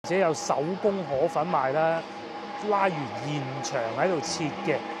者有手工河粉賣啦，拉完現場喺度切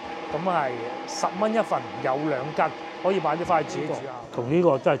嘅，咁係10蚊一份，有2斤，可以買啲翻去自己煮下。同呢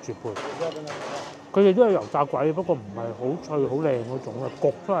個真係絕配。佢哋都係油炸鬼，不過唔係好脆好靚嗰種啊，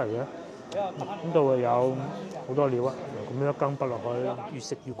焗出嚟嘅。呢度有好多料啊，咁樣一羹筆落去，越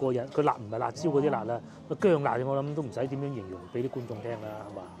食越過癮。佢辣唔係辣椒嗰啲辣啦，薑辣我諗都唔使點樣形容俾啲觀眾聽啦，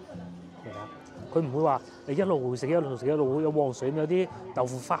係嘛？係嘛？佢唔會話你一路食一路食一路有旺水，有啲豆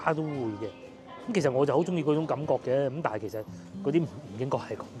腐花都會嘅。咁其實我就好中意嗰種感覺嘅，咁但係其實嗰啲唔應該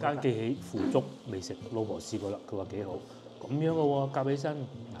係咁。間記起腐竹未食，老婆試過啦，佢話幾好。咁樣嘅喎，夾起身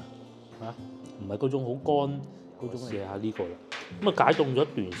嚇，唔係嗰種好乾嗰種。試下呢個啦，咁啊解凍咗一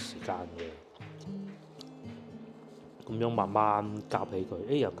段時間嘅，咁樣慢慢夾起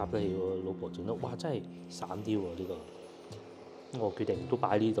佢，又夾得起喎，老婆整得，哇真係散啲喎呢個。我決定都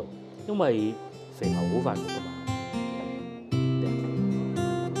擺呢度，因為肥牛好快熟㗎嘛。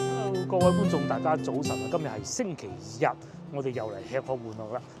Hello， 各位觀眾，大家早晨啊！今日係星期日，我哋又嚟吃喝玩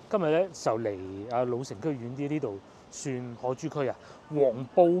樂啦。今日咧就嚟老城區遠啲呢度，算海珠區啊，黃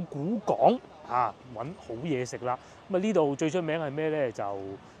埔古港啊，揾好嘢食啦。咁啊呢度最出名係咩咧？就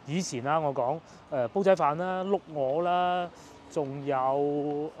以前啦，我講煲仔飯啦、碌鵝啦，仲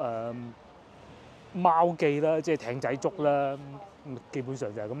有貓記啦，即係艇仔粥啦，基本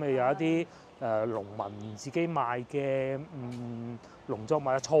上就係咁。有一啲農民自己賣嘅農作物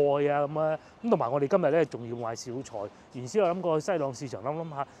啊、菜啊咁啊，咁同埋我哋今日咧仲要買小菜。原先我諗過去西朗市場諗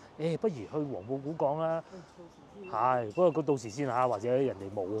下，不如去黃埔古港啦。係，不過到時先嚇，或者人哋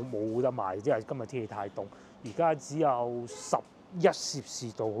冇得賣，即係今日天氣太凍，而家只有11攝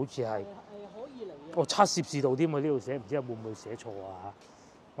氏度，好似係可以嚟嘅。7攝氏度添啊！呢度寫唔知會唔會寫錯啊？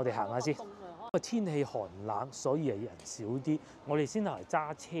我哋行下先。因為天氣寒冷，所以係人少啲。我哋先係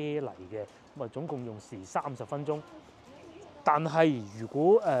揸車嚟嘅，咁啊總共用時30分鐘。但係如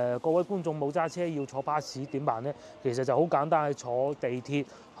果各位觀眾冇揸車要坐巴士點辦咧？其實就好簡單，係坐地鐵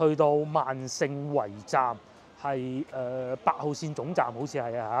去到萬盛圍站，係8號線總站好似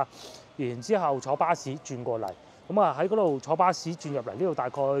係啊嚇。然之後坐巴士轉過嚟，咁啊喺嗰度坐巴士轉入嚟呢度，大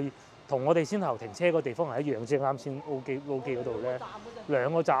概同我哋先頭停車個地方係一樣啫。啱先 O.K. 嗰度咧2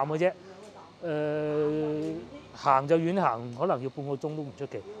個站嘅啫。行就遠行，可能要半個鐘都唔出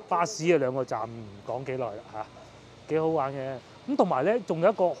奇。巴士啊2個站唔講幾耐啦嚇，幾好玩嘅。咁同埋咧，仲有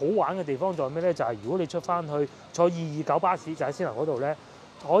一個好玩嘅地方在咩咧？就係如果你出翻去坐229巴士，就喺先頭嗰度咧，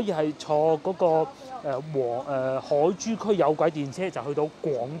可以係坐嗰個海珠區有軌電車，就去到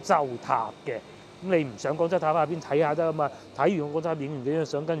廣州塔嘅。咁你唔上廣州塔下邊睇下得啊嘛？睇完廣州塔影完幾張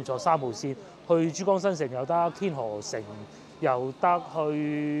相，跟住坐3號線去珠江新城又得，天河城又得，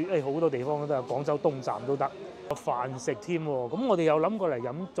去好多地方都得，廣州東站都得，有飯食添喎。咁我哋有諗過嚟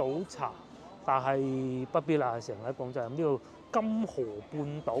飲早茶，但係不必啦，成日喺廣州飲。呢度金河半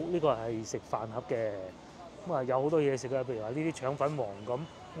島呢個係食飯盒嘅，咁啊有好多嘢食啊，譬如話呢啲腸粉王咁，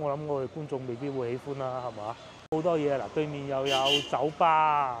我諗我哋觀眾未必會喜歡啦，係嘛？好多嘢嗱，對面又有酒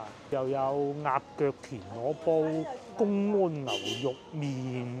吧，又有鴨腳田螺煲、公安牛肉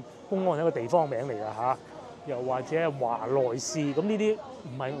麵，公安係一個地方名嚟㗎嚇。又或者係華萊士，咁呢啲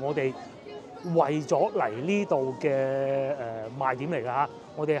唔係我哋為咗嚟呢度嘅賣點嚟㗎嚇。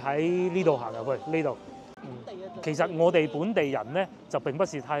我哋喺呢度行入去呢度。其實我哋本地人咧就並不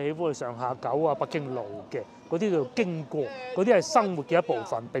是太喜歡去上下九啊、北京路嘅嗰啲叫經過，嗰啲係生活嘅一部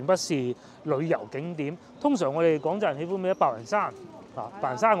分，並不是旅遊景點。通常我哋廣州人喜歡咩？白雲山啊，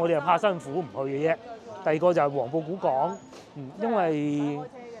白雲山我哋又怕辛苦唔去嘅啫。第二個就係黃埔古港，因為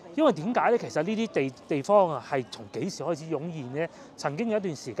點解咧？其實呢啲地方啊，係從幾時開始湧現咧？曾經有一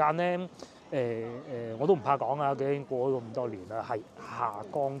段時間咧，我都唔怕講啊，已經過咗咁多年啦，係下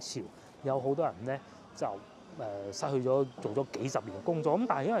江潮，有好多人咧就失去咗做咗幾十年嘅工作。咁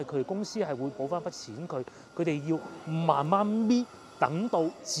但係因為佢哋公司係會補翻筆錢，佢哋要慢慢搣，等到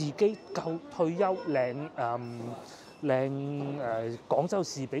自己夠退休領廣州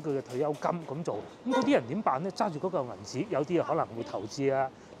市俾佢嘅退休金咁做。咁嗰啲人點辦咧？揸住嗰嚿銀紙，有啲可能會投資啊，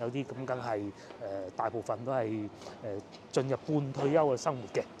有啲咁梗係大部分都係進入半退休嘅生活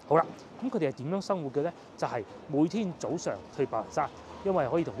嘅。好啦，咁佢哋係點樣生活嘅咧？就係每天早上去白雲山，因為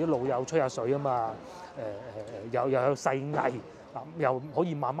可以同啲老友吹下水啊嘛。又有細藝，又可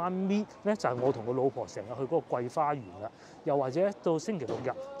以慢慢搣咧。就係我同個老婆成日去嗰個桂花園啦。又或者到星期6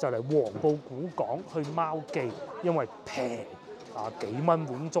日就嚟黃埔古港去貓記，因為平幾蚊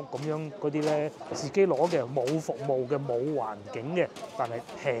碗粥咁樣嗰啲咧，自己攞嘅冇服務嘅冇環境嘅，但係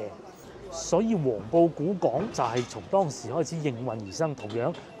平。所以黃埔古港就係從當時開始應運而生，同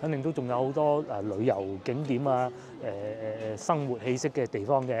樣肯定都仲有好多旅遊景點啊、生活氣息嘅地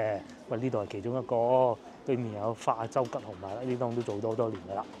方嘅。喂，呢度係其中一個。對面有化州吉紅米，呢檔都做咗好多年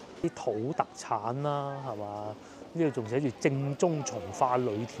㗎啦。啲土特產啦，係嘛？呢度仲寫住正宗從化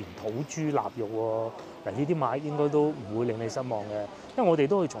呂田土豬臘肉喎。嗱，呢啲買應該都唔會令你失望嘅，因為我哋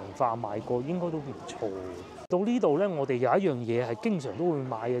都去從化買過，應該都唔錯。到呢度咧，我哋有一樣嘢係經常都會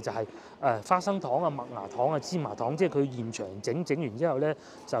買嘅，就係花生糖啊、麥芽糖啊、芝麻糖，即係佢現場整完之後咧，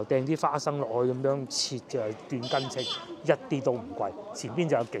就掟啲花生落去咁樣切嘅斷斤稱，一啲都唔貴。前邊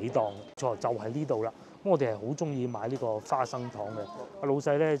就有幾檔，錯就係呢度啦。咁我哋係好中意買呢個花生糖嘅。阿老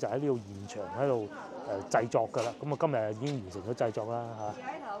細咧就喺呢度現場喺度製作㗎啦。咁啊今日已經完成咗製作啦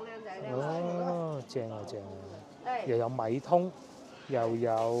嚇。哦，正啊正啊！又有米通，又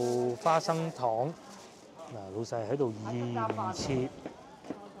有花生糖。嗱，老細喺度現切米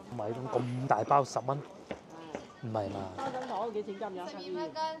通咁大包10蚊，唔係嘛？花生糖幾錢斤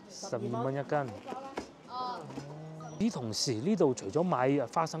㗎？12蚊一斤。同時呢度除咗買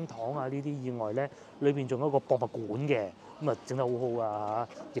花生糖啊呢啲以外咧，裏邊仲有一個博物館嘅，咁啊整得好好啊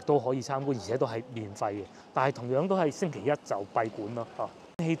嚇，亦都可以參觀，而且都係免費嘅。但係同樣都係星期一就閉館咯嚇。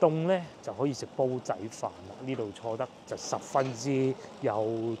天氣凍咧就可以食煲仔飯啦，呢度坐得就十分之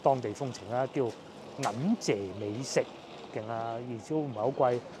有當地風情啦，叫銀謝美食，勁啊！而且唔係好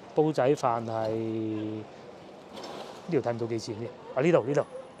貴，煲仔飯係呢度睇唔到幾錢嘅，啊呢度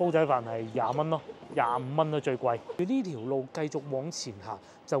煲仔飯係20蚊咯。25蚊都最貴。呢條路繼續往前行，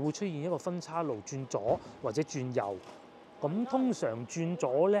就會出現一個分叉路，轉左或者轉右。咁通常轉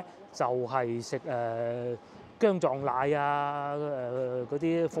左咧就係食薑撞奶啊，嗰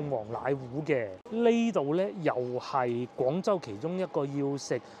啲鳳凰奶糊嘅。呢度咧又係廣州其中一個要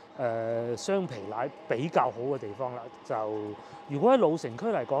食雙皮奶比較好嘅地方啦。就如果喺老城區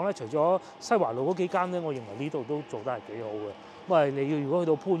嚟講咧，除咗西華路嗰幾間咧，我認為呢度都做得係幾好嘅。因為你如果去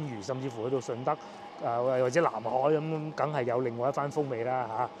到番禺，甚至乎去到順德或者南海咁，梗係有另外一番風味啦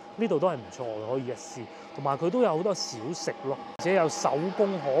嚇。呢度都係唔錯嘅，可以一試。同埋佢都有好多小食咯，而且有手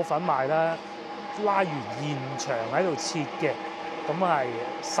工河粉賣啦，拉完現場喺度切嘅，咁係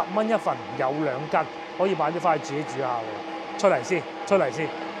10蚊一份，有2斤，可以買啲翻去自己煮下喎。出嚟先。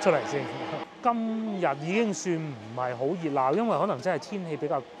今日已經算唔係好熱鬧，因為可能真係天氣比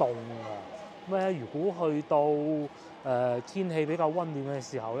較凍啊。咁如果去到天氣比較溫暖嘅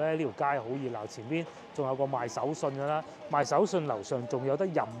時候咧，呢條街好熱鬧，前邊仲有個賣手信㗎啦，賣手信樓上仲有得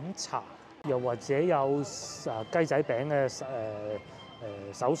飲茶，又或者有雞仔餅嘅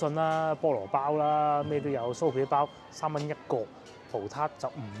手信啦、菠蘿包啦，咩都有，酥皮包3蚊一個，葡撻就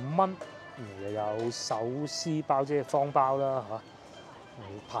5蚊，又有手撕包即係方包啦嚇，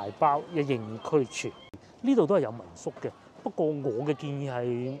排包一應俱全。呢度都係有民宿嘅。不過我嘅建議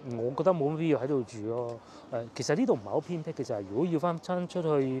係，我覺得冇乜必要喺度住咯。其實呢度唔係好偏僻嘅，就係如果要翻親出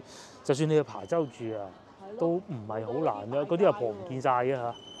去，就算你去琶洲住啊，都唔係好難嘅。嗰啲阿婆唔見晒嘅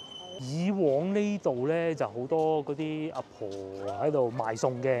嚇。以往呢度咧就好多嗰啲阿婆喺度賣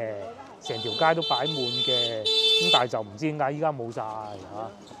餸嘅，成條街都擺滿嘅。咁但係就唔知點解依家冇晒嚇，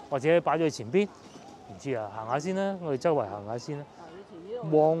或者擺咗喺前邊，唔知啊。行下先啦，我哋周圍行下先啦。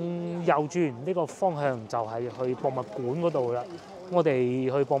往右轉呢個方向就係去博物館嗰度啦。我哋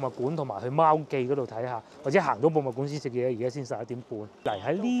去博物館同埋去貓記嗰度睇下，或者行到博物館先食嘢。而家先11點半。嚟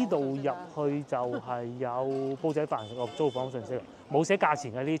喺呢度入去就係有煲仔飯個租房信息，冇寫價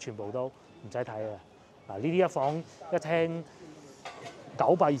錢嘅，呢啲全部都唔使睇嘅。嗱，呢啲一房一廳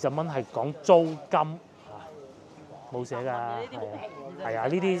920蚊係講租金嚇，冇寫㗎。係啊，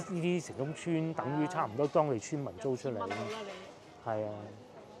呢啲城中村等於差唔多當地村民租出嚟。係啊，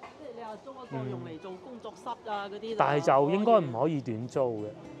即係你話租一個用嚟做工作室啊嗰啲，但係就應該唔可以短租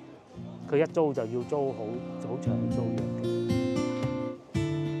嘅，佢一租就要租好長租約嘅。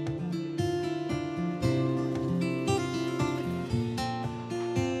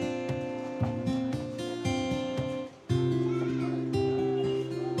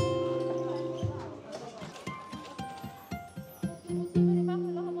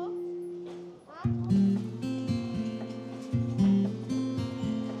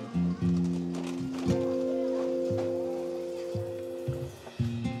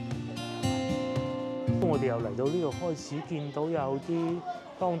我哋又嚟到呢度開始見到有啲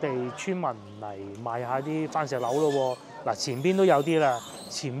當地村民嚟賣下啲番石榴咯喎。嗱，前邊都有啲啦，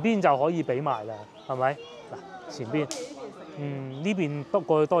前邊就可以俾賣啦，係咪？嗱，前邊，呢邊不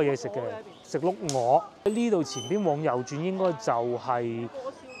過多嘢食嘅，食碌鵝。呢度前邊往右轉應該就係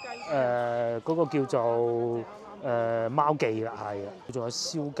嗰個叫做貓記啦，係啊。仲有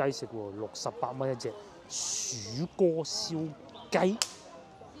燒雞食喎，68蚊一隻，薯哥燒雞。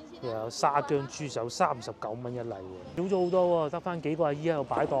又有沙姜豬手39蚊一例喎，少咗好多喎，得翻幾個阿姨喺度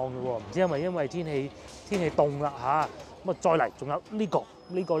擺檔嘅喎，唔知係咪因為天氣凍啦嚇，咁啊再嚟仲有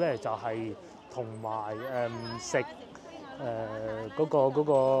呢個咧就係同埋食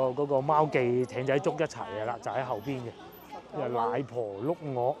嗰個貓記艇仔粥一齊嘅啦，就喺後邊嘅奶婆碌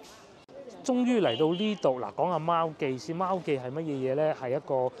鵝。終於嚟到呢度嗱，講下貓記先。貓記係乜嘢嘢咧？係一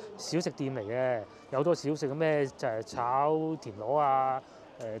個小食店嚟嘅，有好多小食嘅咩就係炒田螺啊、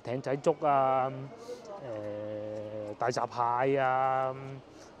艇仔粥啊、大閘蟹啊、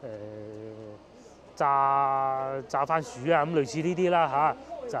炸番薯啊，咁類似呢啲啦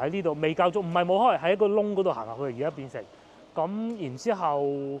嚇，就喺呢度未夠鐘，唔係冇開，喺一個窿嗰度行入去，而家變成咁。然之後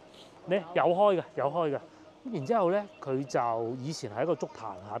咧有開嘅。咁然之後咧，佢就以前喺一個竹棚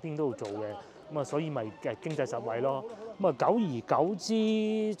下邊嗰度做嘅，咁啊，所以咪經濟實惠咯。咁啊，久而久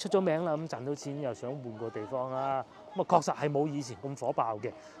之出咗名啦，咁賺到錢又想換個地方啦。咁啊，確實係冇以前咁火爆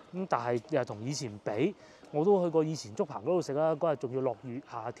嘅，咁但係又同以前比，我都去過以前竹棚嗰度食啦。嗰日仲要落雨，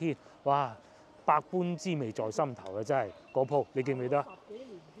夏天，哇，百般滋味在心頭啊！真係嗰鋪，你記唔記得？10幾年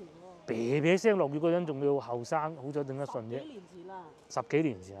前喎。啤啤聲落雨嗰陣仲要後生，好彩頂得順啫。10幾年前啦。10幾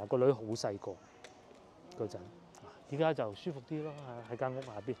年前啊，個女好細個。嗰陣，而家就舒服啲咯，喺間屋下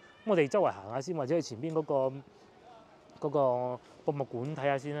邊。咁我哋周圍行下先，或者去前邊嗰個博物館睇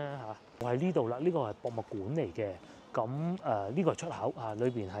下先啦嚇。我喺呢度啦，呢個係博物館嚟嘅。咁呢個係出口啊，裏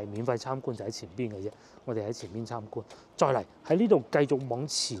邊係免費參觀，就喺前邊嘅啫。我哋喺前邊參觀，再嚟喺呢度繼續往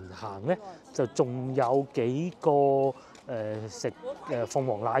前行咧，就仲有幾個食鳳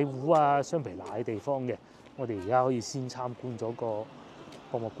凰奶糊啊、雙皮奶嘅地方嘅。我哋而家可以先參觀咗個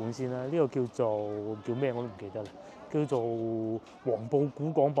博物館先啦，呢個叫咩我都唔記得啦，叫做黃埔古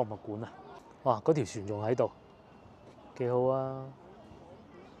港博物館啊！哇，嗰條船仲喺度，幾好啊！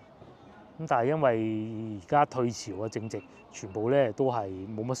咁但係因為而家退潮啊，正值全部咧都係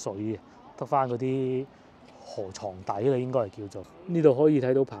冇乜水嘅，得翻嗰啲河床底啦，應該係叫做。呢度可以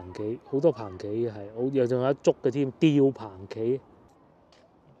睇到棚企，好多棚企係，好又仲有一竹嘅添，吊棚企。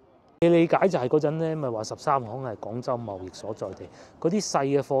你理解就係嗰陣咧，咪話13行係廣州貿易所在地，嗰啲細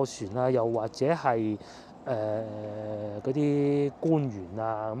嘅貨船啊，又或者係嗰啲官員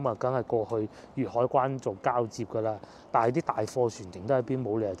啊，咁啊，梗係過去粵海關做交接㗎啦。但係啲大貨船停得喺邊，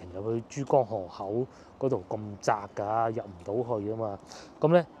冇理由停入去珠江河口嗰度咁窄㗎，入唔到去㗎嘛。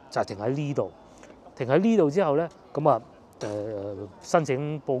咁咧就係停喺呢度，停喺呢度之後咧，咁啊申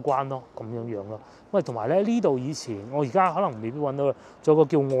請報關咯，咁樣咯。喂，同埋咧呢度以前我而家可能未必揾到啦，仲有個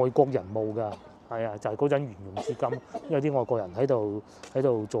叫外國人墓㗎，係啊，就係嗰陣沿用至今，因為啲外國人喺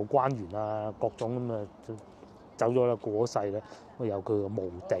度做官員啊，各種咁啊走咗啦，過咗世咧，咁有佢個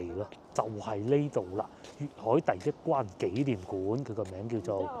墓地咯，就係呢度啦，粵海第一關紀念館，佢個名叫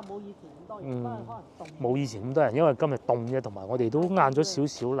做。冇以前咁多人，可能凍。冇以前咁多人，因為今日凍嘅，同埋我哋都晏咗少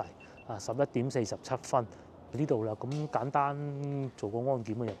少嚟，啊11:47呢度啦，咁簡單做個安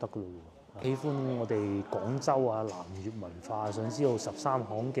檢就入得㗎咯喎。喜歡我哋廣州啊南粵文化，想知道13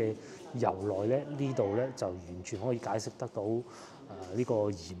行嘅由來咧，呢度咧就完全可以解釋得到呢個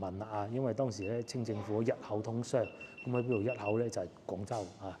疑問啦啊！因為當時咧清政府一口通商，咁喺邊度一口咧就係廣州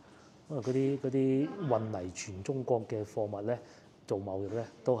啊，因為嗰啲運嚟全中國嘅貨物咧做貿易咧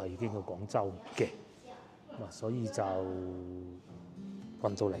都係已經去廣州嘅，咁所以就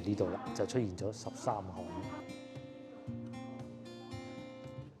運到嚟呢度啦，就出現咗13行。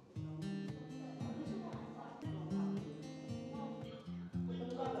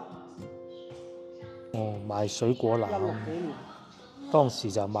哦，賣水果籃， 16幾年，當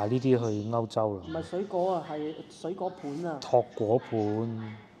時就賣呢啲去歐洲啦。唔係水果啊，係水果盤啊。托果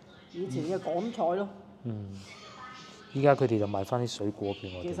盤。以前嘅港菜咯。依家佢哋就賣翻啲水果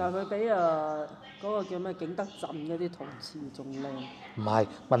俾我哋。其實佢比嗰個叫咩景德鎮嗰啲陶瓷仲靚。唔係，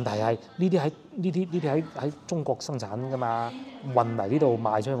問題係呢啲喺中國生產㗎嘛，運嚟呢度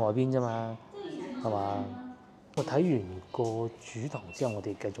賣出去外邊啫嘛，係嘛？我睇完個主堂之後，我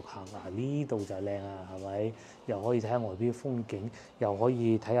哋繼續行啊！呢度就靚啊，係咪？又可以睇下外邊嘅風景，又可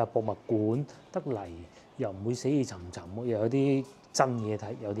以睇下博物館，得嚟又唔會死氣沉沉，又有啲真嘢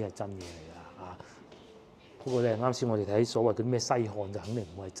睇，有啲係真嘢嚟㗎嚇。不過咧，啱先我哋睇所謂嗰啲咩西漢就肯定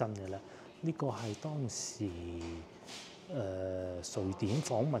唔會係真嘅啦。呢個係當時瑞典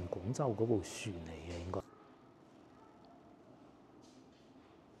訪問廣州嗰部船嚟嘅應該。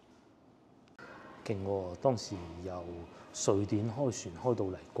勁喎！當時由瑞典開船開到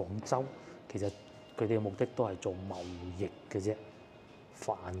嚟廣州，其實佢哋嘅目的都係做貿易嘅啫，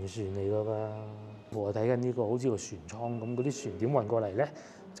帆船嚟㗎嘛。我睇緊呢個好似個船艙咁，嗰啲船點運過嚟咧？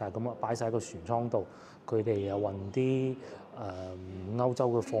就係咁啊，擺晒喺個船艙度。佢哋又運啲歐洲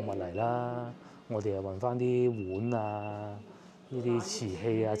嘅貨物嚟啦，我哋又運翻啲碗啊、呢啲瓷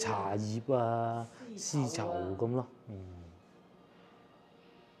器啊、茶葉啊、絲綢咁咯，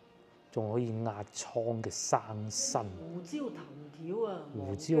仲可以壓倉嘅生參、胡椒藤條啊，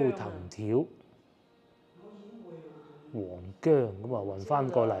胡椒藤條，黃薑咁啊運翻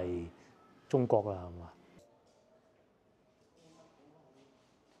過嚟中國啦，係嘛？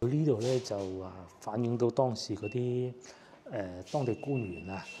呢度咧就反映到當時嗰啲當地官員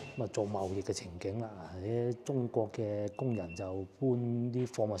啊咁啊做貿易嘅情景啦。啲中國嘅工人就搬啲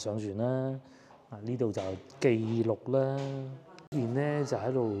貨物上船啦，呢度就記錄啦。呢邊咧就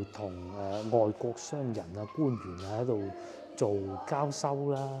喺度同外國商人啊官員啊喺度做交收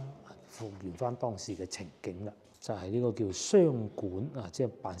啦，復原翻當時嘅情景啦。就係呢個叫商館啊，即係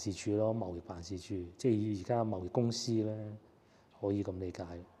辦事處咯，貿易辦事處，即係而家貿易公司咧，可以咁理解。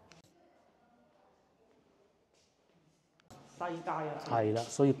世界啊！係啦，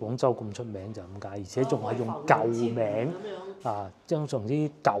所以廣州咁出名就咁解，而且仲係用舊名啊，將從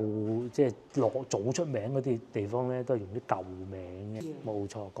啲舊即係早出名嗰啲地方咧，都係用啲舊名嘅。冇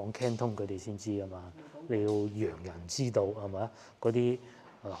錯，講 Canton 佢哋先知啊嘛，你要洋人知道係咪啊？嗰啲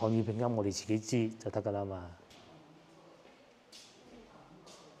漢語拼音我哋自己知就得㗎啦嘛。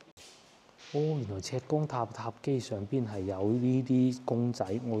哦，原來赤崗塔機上邊係有呢啲公仔，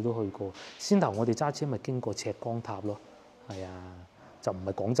我都去過。先頭我哋揸車咪經過赤崗塔咯。係啊，就唔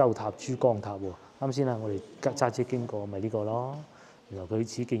係廣州塔、珠江塔喎。啱先啊，我哋揸車經過，咪呢個咯。原來佢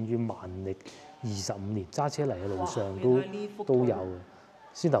始建於萬曆25年，揸車嚟嘅路上都有嘅。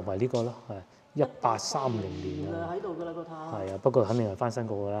先頭咪呢個咯，係1830年啊。喺度㗎啦個塔。係啊，不過肯定係翻新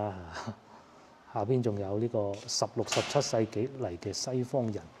過㗎啦。下邊仲有呢個16、17世紀嚟嘅西方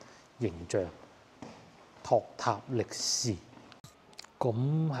人形象，托塔歷史。咁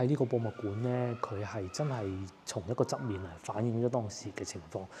喺呢個博物館咧，佢係真係從一個側面嚟反映咗當時嘅情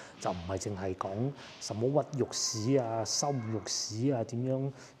況，就唔係淨係講什麼屈辱史啊、羞辱史啊，點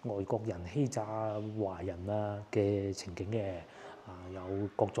樣外國人欺詐華人啊嘅情景嘅，有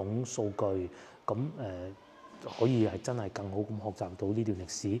各種數據，咁可以係真係更好咁學習到呢段歷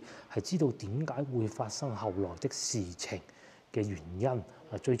史，係知道點解會發生後來的事情嘅原因，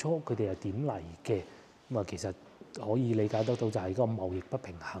最初佢哋係點嚟嘅，咁啊其實可以理解得到就係個貿易不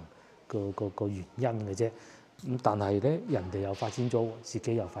平衡個原因嘅啫。咁但係咧，人哋又發展咗，自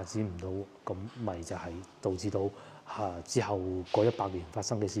己又發展唔到，咁咪就係導致到之後嗰100年發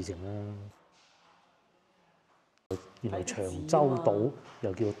生嘅事情啦。原來長洲島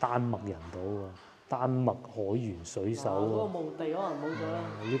又叫丹麥人島啊，丹麥海員水手啊。嗰個墓地可能冇咗啦。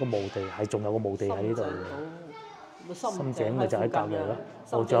呢個墓地係仲有個墓地喺呢度。深井咪就喺隔離咯，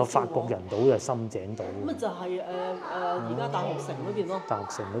仲有法國人島就係深井島。咁就係而家大學城嗰邊咯。大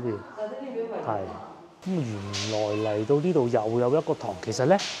學城嗰邊係咁，原來嚟到呢度又有一個堂，其實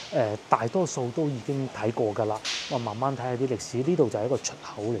咧大多數都已經睇過㗎啦。我慢慢睇下啲歷史，呢度就係一個出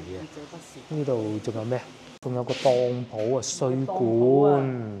口嚟嘅。呢度仲有咩？仲有個當鋪啊，稅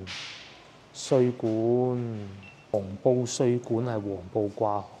館。稅館，黃埔稅館係黃埔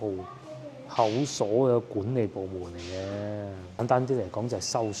掛號口所嘅管理部門嚟嘅，簡單啲嚟講就係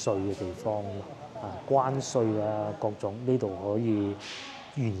收稅嘅地方咯，關稅啊各種呢度可以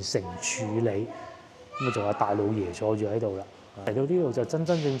完成處理，咁啊仲有大老爺坐住喺度啦。嚟到呢度就真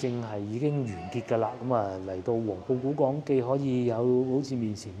真正正係已經完結㗎啦。咁啊嚟到黃埔古港，既可以有好似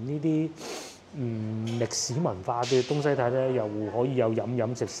面前呢啲歷史文化嘅東西睇咧，又可以有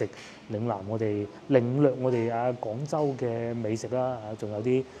飲食，領略我哋廣州嘅美食啦，仲有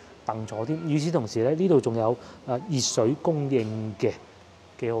啲凳坐添。與此同時咧，呢度仲有熱水供應嘅，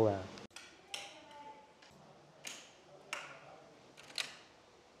幾好嘅。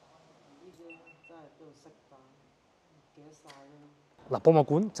嗱，博物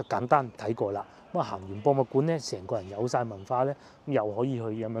館就簡單睇過啦。咁啊行完博物館咧，成個人有晒文化咧，咁又可以去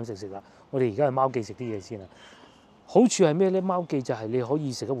飲食啦。我哋而家去貓記食啲嘢先啦。好處係咩咧？貓記就係你可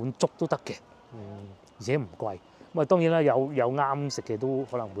以食一碗粥都得嘅，而且唔貴。咁啊當然啦，有啱食嘅都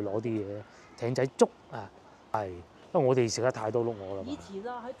可能會攞啲嘢。艇仔粥係，因為我哋食得太多碌鵝啦嘛。以前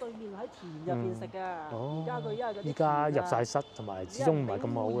喺對面喺田入邊食嘅，而家佢因為嗰啲依家入晒室，同埋始終唔係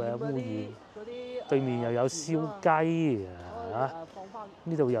咁好嘅污染。對面又有燒雞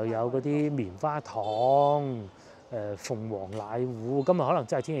呢度又有嗰啲棉花糖、鳳凰奶糊。今日可能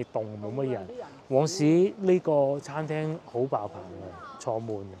真係天氣凍，冇乜人。往時呢個餐廳好爆棚嘅，坐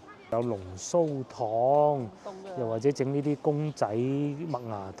滿嘅。有龍鬚糖，又或者整呢啲公仔麥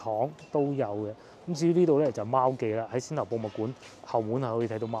芽糖都有嘅。咁至於呢度咧就貓記啦，喺先頭博物館後門係可以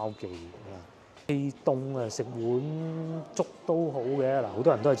睇到貓記。氣凍食碗粥都好嘅，嗱好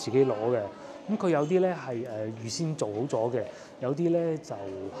多人都係自己攞嘅。咁佢有啲咧係預先做好咗嘅，有啲咧就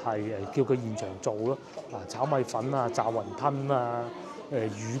係叫佢現場做咯。炒米粉啊、炸雲吞啊、乳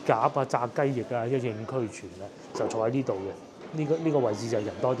鴿啊、炸雞翼啊，一應俱全啊，就坐喺呢度嘅。呢個位置就人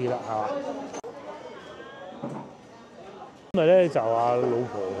多啲啦，係嘛？今日咧就老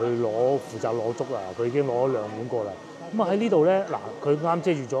婆去負責攞粥啦，佢已經攞咗2碗過啦。咁啊喺呢度咧，嗱佢啱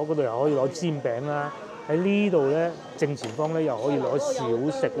遮住咗嗰度又可以攞煎餅啦。喺呢度咧正前方咧又可以攞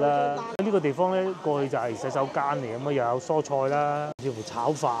小食啦。喺呢個地方咧過去就係洗手間嚟，咁啊又有蔬菜啦，甚至乎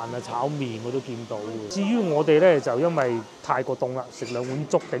炒飯啊、炒麵我都見到。至於我哋咧就因為太過凍啦，食2碗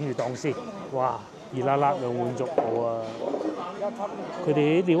粥頂住檔先。哇！熱辣辣2碗粥好啊！佢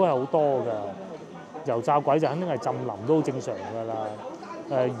哋啲料係好多㗎，油炸鬼就肯定係浸腍都好正常㗎啦。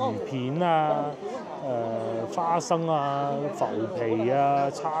魚片啊、花生啊、浮皮啊、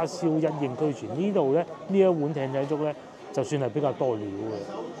叉燒一應俱全。呢度咧呢一碗艇仔粥咧，就算係比較多料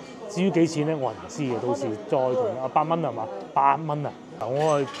嘅。至於幾錢咧，我唔知嘅，到時再同8蚊係嘛？8蚊啊！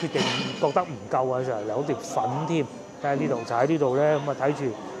我係決定覺得唔夠啊，就係有碟粉添。睇下呢度就喺呢度咧，咁啊睇住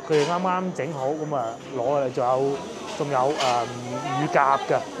佢哋啱啱整好，咁啊攞嚟，仲有乳鴿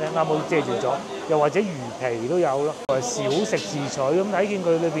㗎，啱好遮住咗，又或者魚皮都有咯。小食自取，咁睇見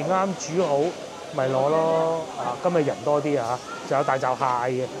佢裏邊啱煮好，咪攞咯。啊，今日人多啲啊，仲有大閘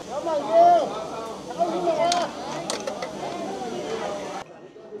蟹嘅。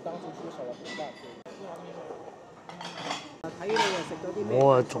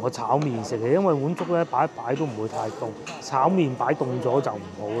我啊從個炒麵食嘅，因為碗粥咧擺一擺都唔會太凍，炒麵擺凍咗就唔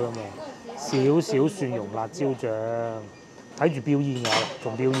好啦嘛。少少蒜蓉辣椒醬，睇住標煙㗎，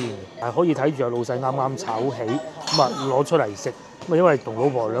仲標煙，係可以睇住阿老細啱啱炒起，咁啊攞出嚟食。咁啊因為同老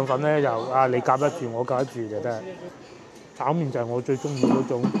婆兩份咧，就你夾得住，我夾得住就得。炒麵就係我最中意嗰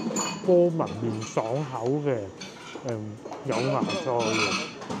種波紋麵，爽口嘅，有芽菜嘅。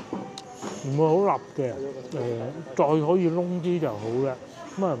唔會好辣嘅，再可以燶啲就好啦。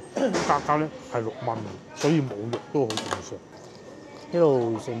咁啊，價格咧係6蚊，所以冇肉都好正常。一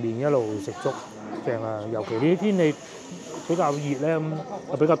路食麵一路食粥，正啊！尤其呢啲天氣比較熱咧，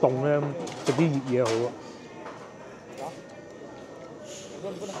比較凍咧，食啲熱嘢好咯。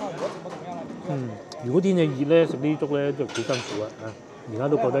如果天氣熱咧，食呢啲粥咧就幾辛苦啊！而家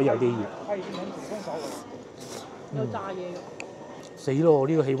都覺得有啲熱。有炸嘢㗎。死咯！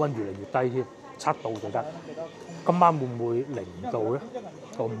呢個氣温越嚟越低添，7度就得。今晚會唔會0度咧？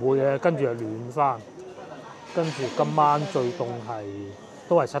唔會嘅，跟住就暖翻。跟住今晚最凍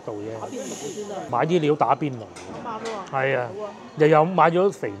都係7度啫。買啲料打邊爐。係啊，又有買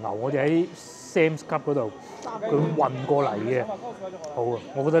咗肥牛，我哋喺 Sam's Club 嗰度，佢運過嚟嘅。好啊，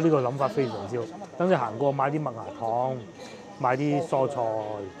我覺得呢個諗法非常之好。等你行過買啲麥芽糖，買啲蔬菜，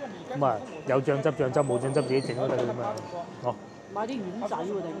咁啊有醬汁冇醬汁自己整都得嘅嘛。哦。買啲丸仔喎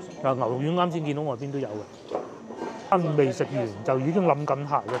定？牛肉丸啱先見到外邊都有嘅，未食完就已經諗緊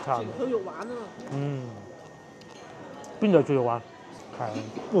下一餐。脆肉丸啊！邊度有脆肉丸？係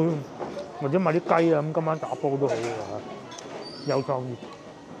或者買啲雞啊，咁今晚打煲都好嘅，有創意。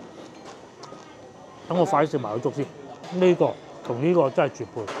等我快啲食埋個粥先。呢個同呢個真係絕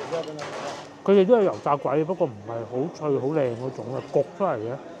配。佢哋都係油炸鬼，不過唔係好脆好靚嗰種啊，焗出嚟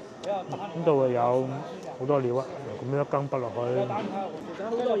嘅。呢度有好多料啊，咁樣一羹筆落去。好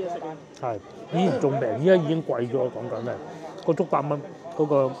多嘢食啊！係，以前仲平，依家已經貴咗。講緊係個粥8蚊，嗰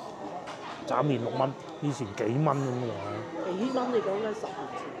個炒麵6蚊，以前幾蚊咁樣。幾蚊？你講緊10年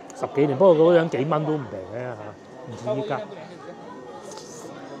前？10幾年，不過嗰陣幾蚊都唔平嘅嚇，唔似依家。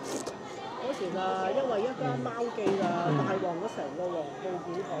嗰時啊，因為一間貓記啊，帶旺咗成個黃埔古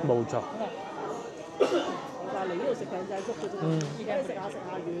港。冇錯。話嚟呢度食艇仔粥嘅啫，而家食下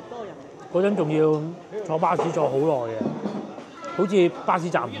越多人嚟。嗰陣仲要坐巴士坐好耐嘅，好似巴士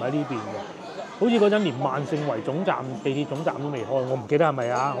站唔喺呢邊嘅，好似嗰陣連萬勝圍總站、地鐵總站都未開，我唔記得係咪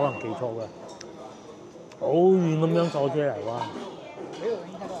啊？可能記錯嘅，好遠咁樣坐車嚟哇！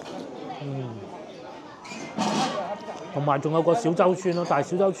同埋仲有個小洲村咯，但係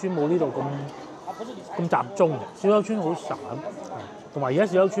小洲村冇呢度咁集中，小洲村好散，同埋而家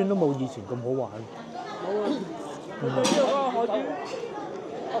小洲村都冇以前咁好玩。冇啊！對呢度嗰個海邊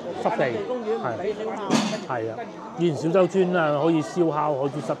濕地公園唔俾燒烤。係啊，以前小洲村啊可以燒烤，海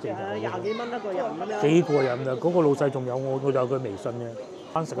珠濕地就20幾蚊一個人咁樣。幾過癮啊！嗰個老細仲有我有佢微信嘅。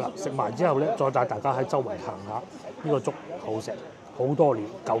翻食啦，食埋之後咧，再帶大家喺周圍行下。呢個粥好食，好多料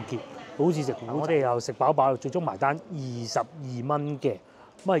夠結，好似食我哋又食飽飽，最終埋單22蚊嘅。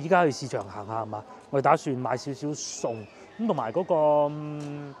咁啊，依家去市場行下係嘛？我哋打算買少少餸，咁同埋嗰個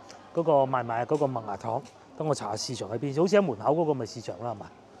賣嗰個麥芽糖。等我查下市場喺邊，好似喺門口嗰個咪市場啦係嘛？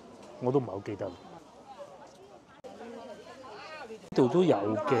我都唔係好記得。呢度都有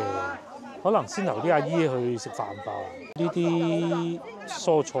嘅，可能先留啲阿姨去食飯吧。呢啲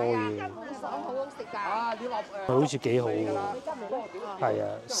蔬菜嘅，好似幾好喎。係啊，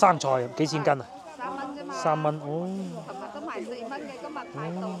生菜幾錢斤啊？3蚊哦。琴日都賣4蚊嘅，今日太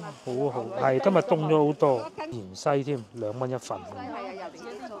凍啦。好好，係今日凍咗好多，芫茜添，2蚊一份。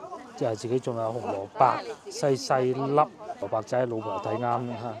自己仲有紅蘿蔔，細粒蘿蔔仔，老婆睇啱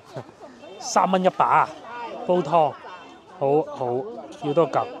嚇，3蚊一把，煲湯，好要多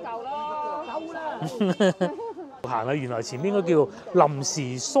嚿。行啦，原來前面嗰叫臨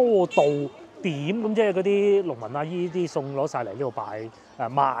時疏導點，咁即係嗰啲農民阿姨啲餸攞晒嚟呢度擺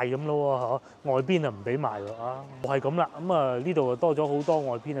賣咁咯嗬，外邊啊唔俾賣喎啊，係咁啦，咁啊呢度啊多咗好多，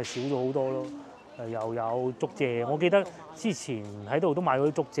外邊啊少咗好多咯。又有竹蔗，我記得之前喺度都買嗰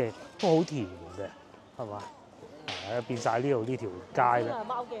啲竹蔗，都好甜嘅，係嘛？變晒呢度呢條街啦。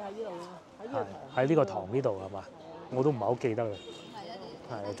貓記喺呢度喺呢個塘呢度係嘛？我都唔係好記得啦。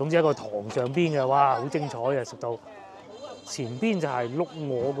係，總之一個塘上邊嘅，哇，好精彩啊！食到前邊就係碌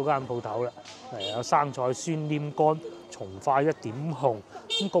鵝嗰間鋪頭啦，有生菜、酸黏乾、松花一點紅。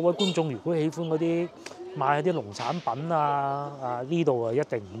咁各位觀眾如果喜歡嗰啲買啲農產品呢度啊一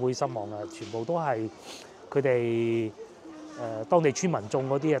定唔會失望啊！全部都係佢哋當地村民種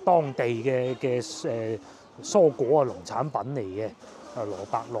嗰啲當地嘅蔬果農產品嚟嘅。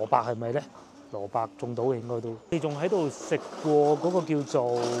蘿蔔係咪咧？蘿蔔種到嘅應該都。你仲喺度食過嗰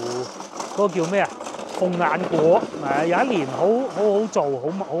個叫咩啊？鳳眼果有一年好做，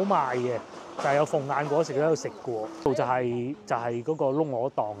好賣嘅，就係有鳳眼果食喺度食過。度就係嗰個碌鵝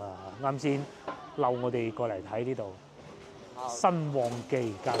檔啊！啱先溜我哋過嚟睇呢度，新旺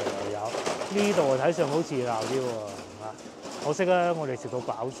記隔離又有，呢度啊睇上好似熱鬧啲喎，可惜啊，我哋食到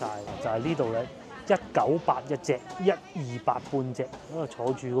飽晒，就係呢度咧，198一隻，128半隻，坐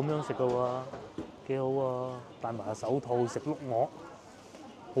住咁樣食嘅喎，幾好喎，戴埋個手套食碌鵝，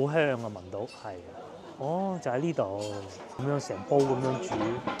好香啊，聞到係。哦，就喺呢度咁樣成煲咁樣煮，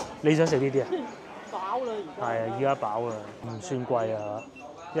你想食呢啲啊？飽啦而家。係啊，依家飽啦，唔算貴啊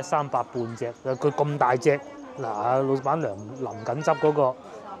，138半隻，佢咁大隻，嗱，老闆娘淋緊汁嗰個，300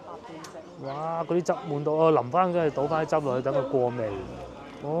半隻。哇，嗰啲汁滿到，淋翻跟住倒翻啲汁落去，等佢過味。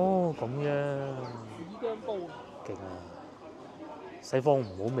哦，咁樣。豉薑煲。勁啊！西方唔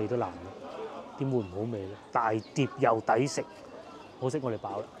好味都難，點會唔好味咧？大碟又抵食，可惜我哋飽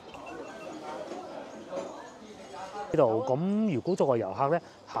啦。呢度咁，如果作為遊客咧，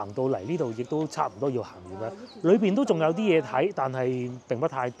行到嚟呢度亦都差唔多要行完啦。裏邊都仲有啲嘢睇，但係並不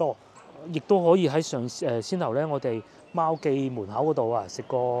太多。亦都可以喺先頭咧，我哋貓記門口嗰度啊，食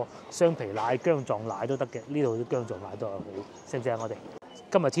個雙皮奶、薑撞奶都得嘅。呢度啲薑撞奶都係好，正唔正我哋？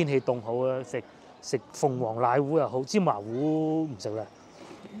今日天氣凍好啊，食鳳凰奶糊又好，芝麻糊唔食啦。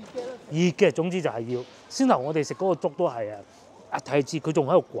熱嘅，總之就係要。先頭我哋食嗰個粥都係啊，睇知佢仲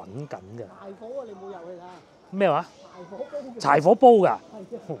喺度滾緊嘅。大火啊！你冇入去啊？咩話？柴火煲㗎。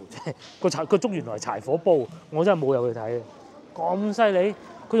個粥原來係柴火煲，我真係冇入去睇。咁犀利，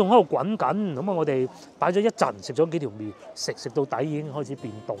佢仲喺度滾緊。咁啊，我哋擺咗一陣，食咗幾條麵，食到底已經開始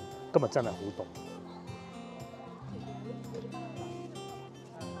變凍。今日真係好凍。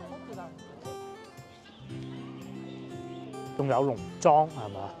仲有農莊係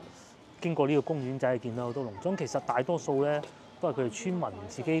嘛？經過呢個公園仔，見到好多農莊。其實大多數咧都係佢哋村民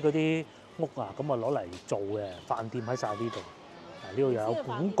自己嗰啲屋啊，咁啊攞嚟做嘅飯店喺晒呢度。呢度又有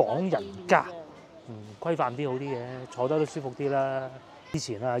古港人家，規範啲好啲嘅，坐得都舒服啲啦。以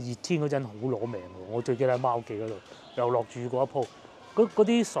前啊熱天嗰陣好攞命喎，我最記得喺貓記嗰度又落住過一鋪，嗰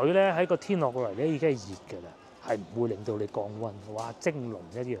啲水咧喺個天落過嚟咧已經係熱㗎啦，係唔會令到你降溫。哇，蒸籠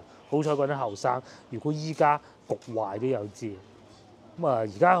一樣。好彩嗰陣後生，如果依家焗壞都有知。咁啊，而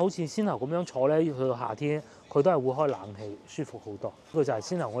家好似先頭咁樣坐咧，去到夏天佢都係會開冷氣，舒服好多。呢個就係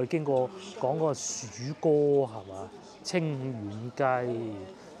先頭我哋經過講嗰個鼠哥係嘛？清遠雞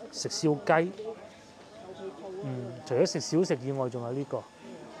食燒雞，除咗食小食以外，仲有呢個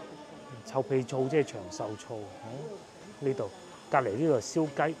臭屁醋，即係長壽醋。呢度隔離呢度係燒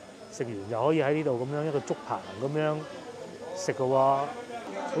雞，食完又可以喺呢度咁樣一個竹棚咁樣食嘅喎，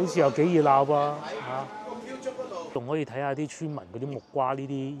好似又幾熱鬧噃嚇。仲可以睇下啲村民嗰啲木瓜，呢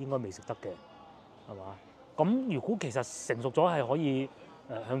啲應該未食得嘅，係嘛？咁如果其實成熟咗係可以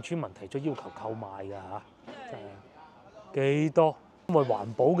向村民提出要求購買㗎嚇，真係幾多？因為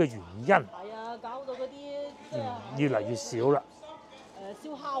環保嘅原因，係啊，搞到嗰啲越嚟越少啦。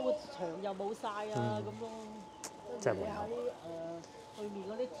燒烤嘅場又冇晒啊，咁咯。真係冇。喺對面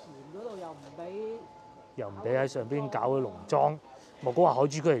嗰啲田嗰度又唔俾喺上邊搞啲農莊，莫講話海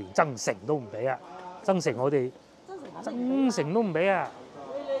珠區，連增城都唔俾啊！增城我哋增城都唔俾啊！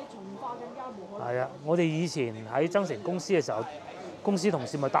你從化更加冇可能。係啊，我哋以前喺增城公司嘅時候，公司同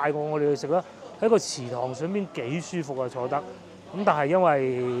事咪帶過我哋去食咯，喺個池塘上邊幾舒服啊，坐得。咁但係因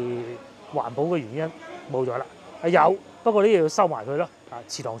為環保嘅原因冇咗啦。有，不過呢要收埋佢咯。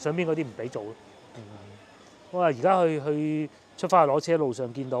池塘上邊嗰啲唔俾做。我話而家去出翻去攞車，路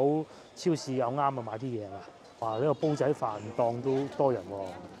上見到超市有啱啊，買啲嘢係嘛？哇！呢個煲仔飯檔都多人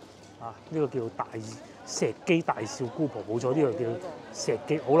喎。啊！呢、個叫石基大少姑婆，冇錯，呢、個叫石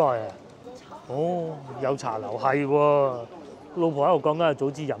基，好耐啊！哦，有茶樓係喎，老婆喺度講緊，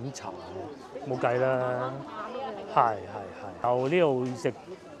早知飲茶冇計啦。係。有呢度食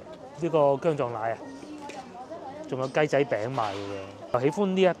呢個薑撞奶啊，仲有雞仔餅賣嘅喎。喜歡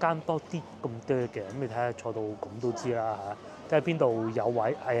呢一間多啲咁多嘅，咁你睇下坐到咁都知啦嚇。睇下邊度有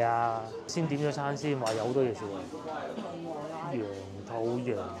位，係啊，先點咗餐先，話有好多嘢食喎。羊肚、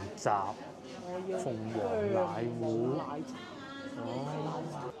羊雜、鳳凰奶糊。哦。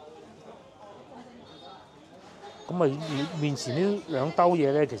咁啊，面前呢兩兜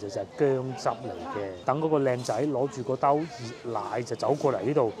嘢咧，其實就係薑汁嚟嘅。等嗰個靚仔攞住個兜熱奶就走過嚟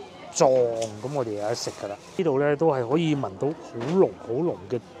呢度撞，咁我哋有得食㗎啦。呢度咧都係可以聞到好濃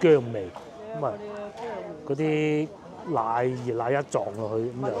嘅薑味。咁啊，嗰啲熱奶一撞落去，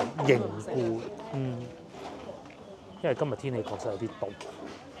咁就凝固。因為今日天氣確實有啲凍。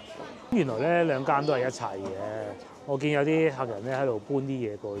原來咧兩間都係一齊嘅。我見有啲客人咧喺度搬啲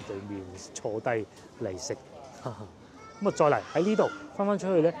嘢過去對面坐低嚟食。咁啊，再嚟喺呢度翻出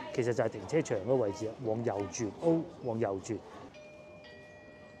去咧，其實就係停車場嗰個位置啊，往右轉，往右轉。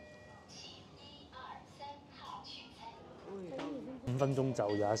5分鐘就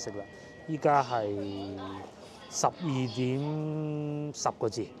有得食啦！依家係12點10個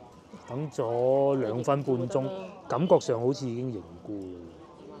字，等咗2分半鐘，感覺上好似已經凝固啦。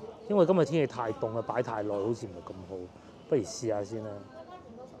因為今日天氣太凍啦，擺太耐好似唔係咁好，不如試下先啦。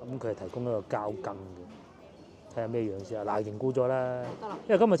咁佢係提供一個膠羹嘅，睇下咩樣先啊！嗱，凝固咗啦，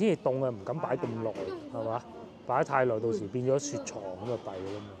因為今日天氣凍啊，唔敢擺咁耐，係嘛？擺得太耐，到時變咗雪藏咁就弊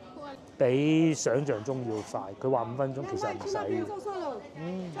啦嘛。比想像中要快，佢話5分鐘，其實唔使。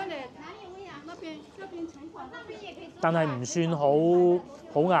但係唔算好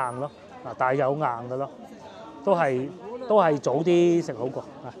硬咯，嗱，但係有硬嘅咯，都係早啲食好過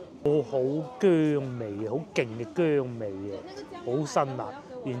啊！好薑味，好勁嘅薑味嘅，好辛辣。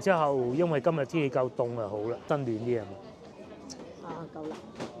然之後，因為今日天氣夠凍啊，好啦，真暖啲啊嘛。夠辣。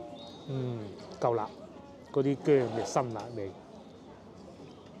夠辣，嗰啲薑嘅辛辣味。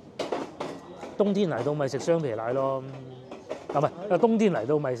冬天嚟到咪食雙皮奶咯，唔係，冬天嚟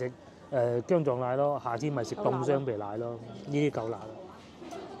到咪食薑撞奶咯，夏天咪食凍雙皮奶咯，呢啲夠辣啦。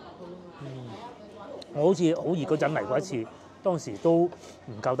我好似好熱嗰陣嚟過一次，當時都唔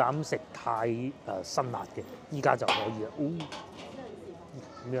夠膽食太辛辣嘅，依家就可以啦。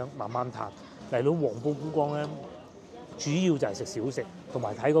咁樣慢慢嘆。嚟到黃埔古港咧，主要就係食小食，同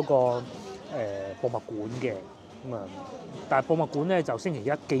埋睇嗰個博物館嘅。咁啊，但係博物館咧就星期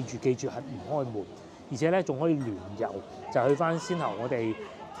一記住係唔開門，而且咧仲可以聯遊，就去翻先頭我哋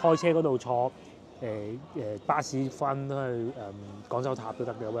開車嗰度坐巴士翻去廣州塔都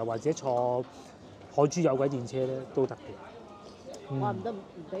得嘅，又或者坐海珠有軌電車咧都得嘅。話唔得唔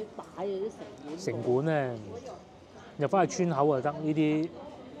俾擺啊啲城管咧入翻去村口就得，呢啲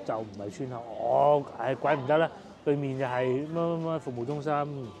就唔係村口。鬼唔得啦，對面就係乜服務中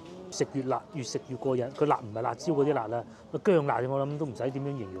心。食越辣，越食越過癮。佢辣唔係辣椒嗰啲辣啦，薑辣我諗都唔使點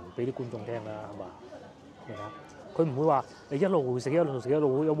樣形容俾啲觀眾聽啦，係嘛？明啊？佢唔會話你一路食一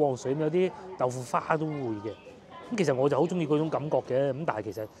路有旺水，有啲豆腐花都會嘅。咁其實我就好中意嗰種感覺嘅，咁但係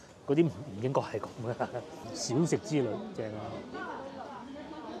其實嗰啲唔應該係咁嘅。小食之類正啊！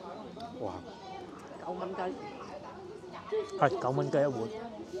哇！9蚊雞，係9蚊雞一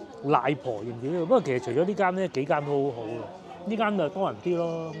碗。奶婆認唔認？不過其實除咗呢間咧，幾間都好好嘅。呢間就多人啲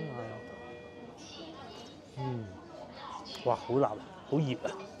咯，哇，好辣，好熱啊，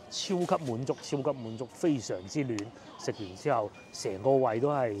超級滿足，非常之暖。食完之後，成個胃都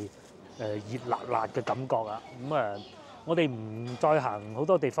係熱辣嘅感覺啊！我哋唔再行好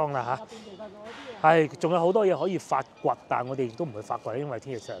多地方啦嚇，係仲有好多嘢可以發掘，但係我哋亦都唔去發掘，因為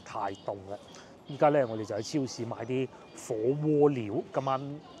天氣實在太凍啦。依家咧，我哋就喺超市買啲火鍋料，今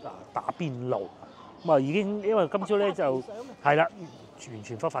晚打邊爐。已經因為今朝咧就係啦，完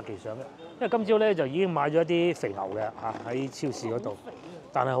全忽發奇想嘅。因為今朝咧就已經買咗一啲肥牛嘅喺超市嗰度，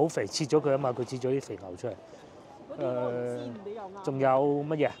但係好肥，切咗佢啊嘛，佢切咗啲肥牛出嚟。仲有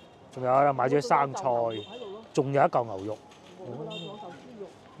乜嘢？仲有買咗啲生菜，仲有一嚿牛肉。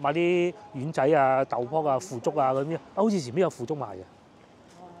買啲丸仔啊、豆卜啊、腐竹啊嗰啲，好似前面有腐竹賣嘅，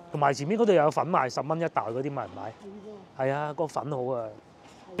同埋前面嗰度有粉賣，10蚊一袋嗰啲買唔買？係啊，個粉好啊！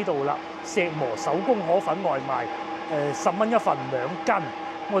呢度啦，石磨手工河粉外賣，10蚊一份2斤，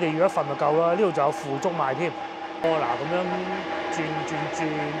我哋要一份就夠啦。呢度仲有腐竹賣添。嗱咁樣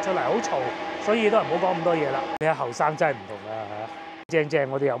轉出嚟好嘈，所以都唔好講咁多嘢啦。你睇後生真係唔同啊嚇，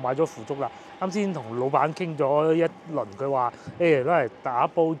正，我哋又買咗腐竹啦。啱先同老闆傾咗一輪，佢話攞嚟打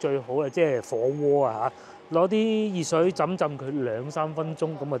煲最好啊，即係火鍋啊攞啲熱水浸佢2-3分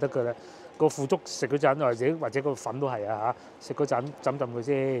鐘咁就得㗎啦。個腐竹食嗰陣，或者個粉都係啊嚇，食嗰陣浸佢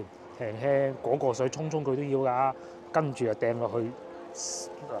先，輕輕嗰個水沖佢都要㗎。跟住就掟落去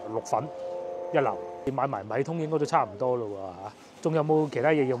淥粉一流。你買埋米通應該都差唔多咯喎嚇。仲有冇其他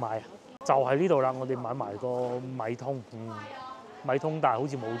嘢要買啊？就係呢度啦，我哋買埋個米通，米通但係好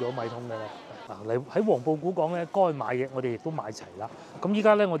似冇咗米通㗎啦。嚟喺黃埔古港咧，該買嘅我哋亦都買齊啦。咁依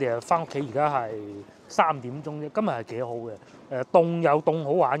家咧，我哋誒翻屋企，而家係3點鐘啫。今日係幾好嘅，凍有凍好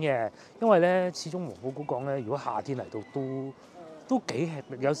玩嘅，因為咧始終黃埔古港咧，如果夏天嚟到都幾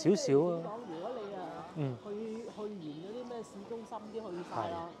吃力，有少少啊。如果你去完嗰啲咩市中心啲去晒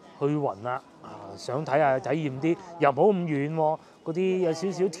啦，去暈啦，想睇下體驗啲，又唔好咁遠喎。嗰啲有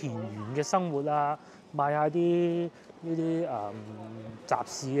少少田園嘅生活啊，買下啲呢啲雜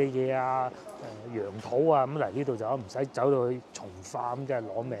市嘅嘢啊，羊肚啊，咁嚟呢度就唔使走到去從化咁，真係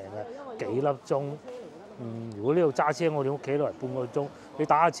攞命嘅，幾粒鐘。如果呢度揸車，我哋屋企落嚟半個鐘，你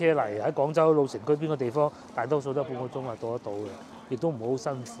打下車嚟喺廣州老城區邊個地方，大多數都半個鐘啊到得到嘅，亦都唔會好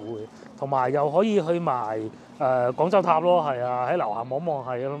辛苦嘅。同埋又可以去埋廣州塔咯，係啊，喺樓下望望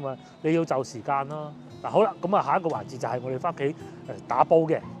係啊嘛，你要就時間咯。嗱好啦，咁啊下一個環節就係我哋翻屋企打煲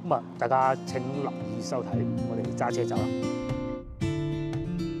嘅，咁啊大家請留意收睇，我哋揸車走啦。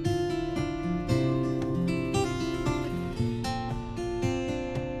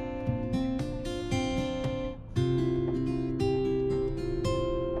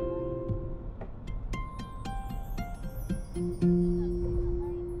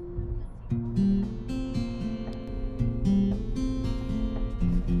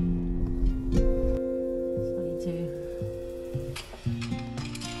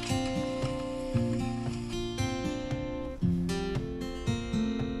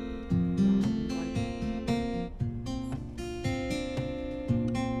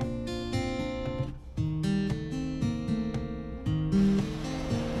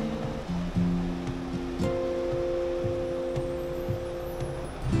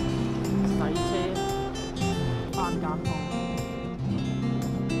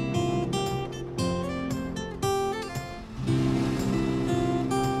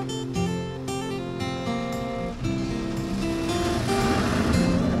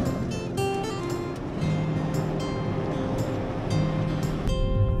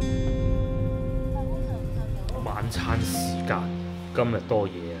餐時間今日多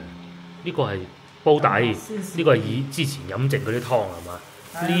嘢啊！呢個係煲底，呢個係以之前飲剩嗰啲湯係嘛？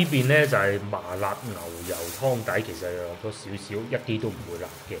呢邊咧就係麻辣牛油湯底，其實落咗少少，一啲都唔會辣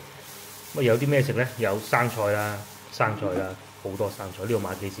嘅。咁有啲咩食咧？有生菜啦，好多生菜。呢度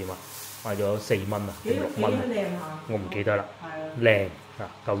買幾錢啊？買咗4蚊啊，定6蚊啊？我唔記得啦。靚啊，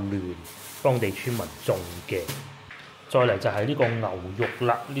夠嫩，當地村民種嘅。再嚟就係呢個牛肉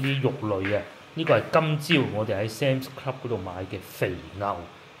啦，呢啲肉類啊。呢個係今朝我哋喺 Sam's Club 嗰度買嘅肥牛，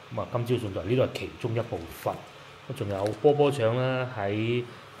咁啊今朝送到嚟，呢度係其中一部分。仲有波波腸啦，喺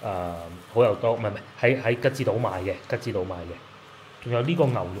好友多，唔係喺吉之島買嘅，仲有呢個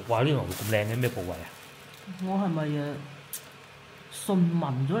牛肉，哇！呢個牛肉咁靚嘅，咩部位啊？我係咪順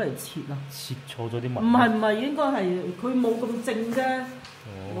紋咗嚟切啊？切錯咗啲紋？唔係，應該係佢冇咁正啫。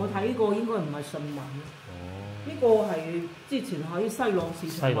我睇過應該唔係順紋。呢個係之前喺西朗市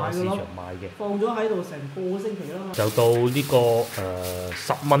場買嘅，放咗喺度成個星期啦。就到呢個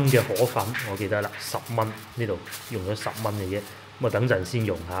10蚊嘅河粉，我記得啦，10蚊呢度用咗10蚊嘅啫。咁啊等陣先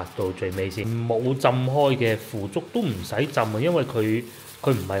用下，到最尾先。冇浸開嘅腐竹都唔使浸啊，因為佢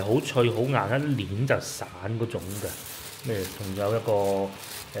唔係好脆好硬，一攣就散嗰種嘅。仲有一個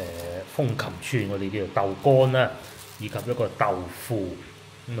風琴串，我哋叫做豆乾啦，以及一個豆腐。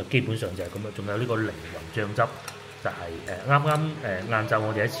咁啊，基本上就係咁啊，仲有呢個靈魂醬汁，就係啱啱晏晝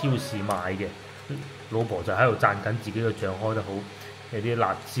我哋喺超市買嘅，老婆就喺度讚緊自己個醬開得好，有啲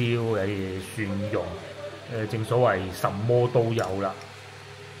辣椒，有啲蒜蓉，正所謂什麼都有啦，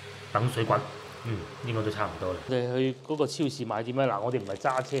等水滾，應該都差唔多啦。我哋去嗰個超市買啲咩？嗱，我哋唔係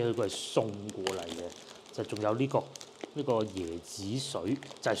揸車去，佢係送過嚟嘅，就仲有呢個椰子水，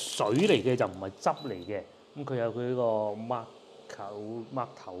就係水嚟嘅，就唔係汁嚟嘅。咁佢有佢呢個嘜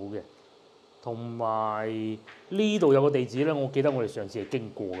頭嘅，同埋呢度有個地址咧，我記得我哋上次係經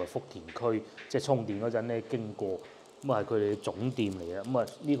過嘅，福田區即係充電嗰陣咧經過，咁啊係佢哋嘅總店嚟嘅，咁啊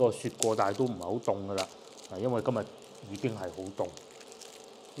呢個雪過，但係都唔係好凍噶啦，因為今日已經係好凍，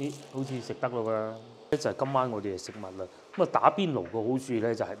咦好似食得咯喎，就係今晚我哋嘅食物啦。咁啊打邊爐嘅好處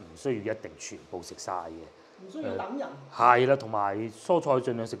咧就係唔需要一定全部食晒嘅，唔需要等人。係啦，同埋蔬菜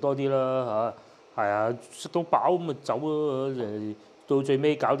盡量食多啲啦嚇。係啊，食到飽咁咪走咯，到最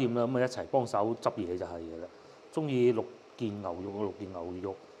尾搞掂啦，咁啊一齊幫手執嘢就係嘅啦。中意6件牛肉，6件牛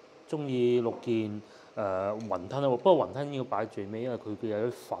肉；中意6件雲吞啊，不過雲吞要擺最尾，因為佢有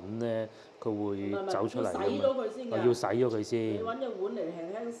啲粉咧，佢會走出嚟㗎嘛。要洗咗佢先。你揾隻碗嚟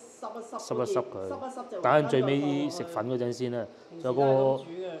輕輕濕一濕佢。濕一濕就。等陣最尾食粉嗰陣先啦。仲有個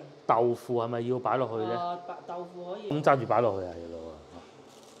豆腐係咪要擺落去咧？豆腐可以。咁揸住擺落去係咯，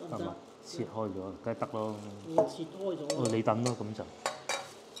係嘛？切開咗，梗係得咯。切開咗。你等咯，咁就。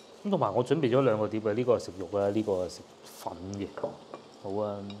咁同埋我準備咗2個碟嘅，呢個係食肉啊，呢個係食粉嘅。好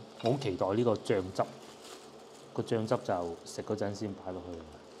啊，我好期待呢個醬汁。個醬汁就食嗰陣先擺落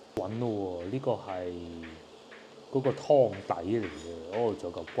去。揾咯喎，呢個係嗰個湯底嚟嘅，哦，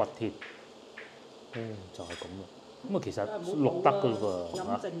仲有嚿骨添。就係咁啦。咁啊，其實淥得㗎喎，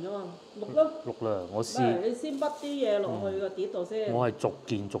飲剩㗎嘛，淥咯。淥啦，我試。你先畢啲嘢落去個碟度先。我係逐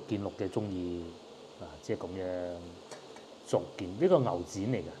件淥嘅，中意即係咁樣逐件。呢個牛展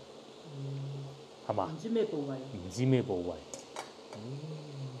嚟㗎，係嘛？唔知咩部位。唔知咩部位。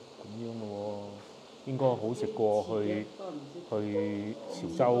咁樣咯喎。應該好食過去潮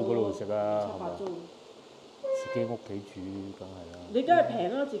州嗰度食啊，係嘛？自己屋企煮梗係啦。你梗係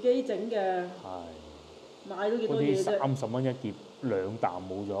平啦，自己整嘅。係。買咗幾多嘢啫？30蚊一碟，2啖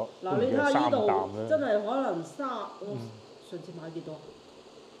冇咗。嗱，你睇下呢度真係可能上次買幾多？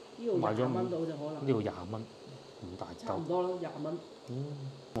呢度20蚊到就可能。呢度20蚊，唔大嚿。差唔多啦，20蚊。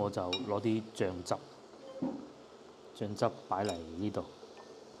我就攞啲醬汁擺嚟呢度。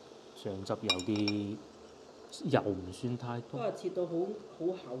醬汁有啲油唔算太多，都係切到好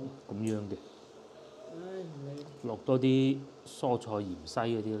厚。咁樣嘅。唉，唔理。落多啲蔬菜芫茜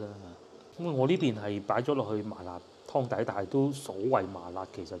嗰啲啦。咁我呢邊係擺咗落去麻辣湯底，但係都所謂麻辣，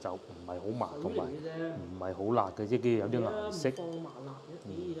其實就唔係好麻，同埋唔係好辣嘅，即係有啲顏色。放麻辣一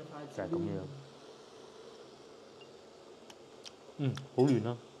啲就太就係咁樣。好嫩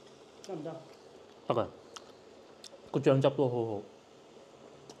啦。得唔得？得啊。個醬汁都好好。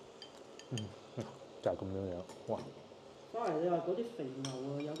就係咁樣樣，哇！翻嚟你話嗰啲肥牛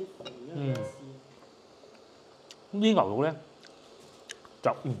啊，有啲肥啊，啲牛肉咧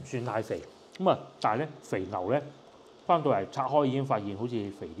就唔算太肥，但係咧肥牛咧翻到嚟拆開已經發現好似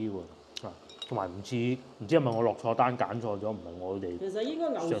肥啲喎，同埋唔知係咪我落錯單揀錯咗，唔係我哋其實應該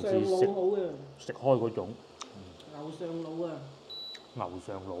牛上腦好嘅，食開嗰種。牛上腦啊！牛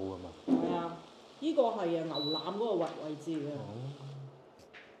上腦㗎嘛？係啊，呢個係牛腩嗰個位置嘅。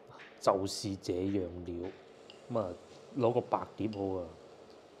就是這樣了，攞個白碟好啊，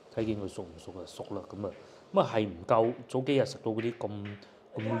睇見佢熟唔熟啊？熟啦，咁係唔夠早幾日食到嗰啲咁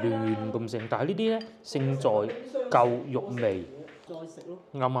嫩咁剩，但係呢啲咧勝在夠肉味。再食咯。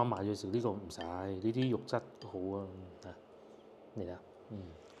啱啱買咗食呢個唔使，呢啲肉質好啊，嚟啦，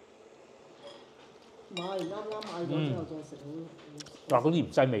買完啱買咗之後再食好。嗱，嗰啲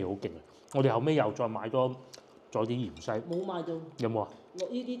芫茜味好勁啊！我哋後尾又再買咗啲芫茜。冇買到。有冇啊？呢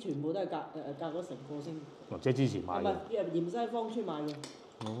啲全部都係隔咗成個先。即係之前買嘅。唔係，芫茜芳村買嘅。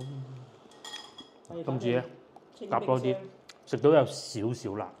今次咧夾多啲，食到有少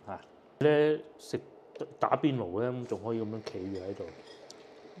少辣嚇。咧食打邊爐咧，仲可以咁樣企住喺度。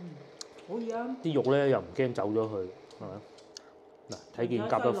可以啊。啲肉咧又唔驚走咗去，係咪？嗱，睇見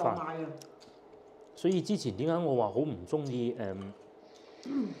夾得翻。所以之前點解我話好唔中意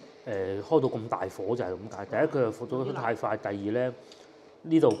開到咁大火就係咁解。第一佢又火得太快，第二咧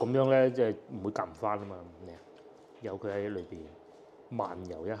呢度咁樣咧即係唔會夾唔翻啊嘛。有佢喺裏邊漫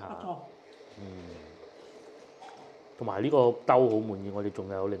遊一下。同埋呢個兜好滿意，我哋仲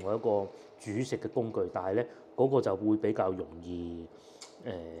有另外一個煮食嘅工具，但係咧嗰個就會比較容易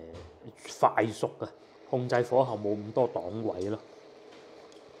快熟啊，控制火候冇咁多檔位咯。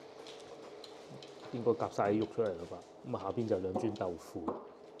應該夾晒啲肉出嚟啦吧？下邊就2磚豆腐。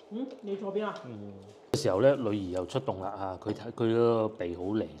你坐邊啊？嘅時候咧，女兒又出動啦嚇，佢嗰個鼻好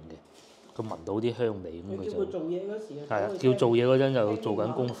靈嘅，佢聞到啲香味咁佢就。叫佢做嘢嗰時係啊，叫做嘢嗰陣就做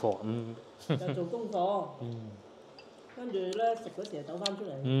緊功課，就做功課。跟住咧食嗰時就走翻出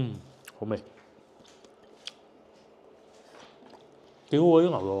嚟。好味。幾好喎啲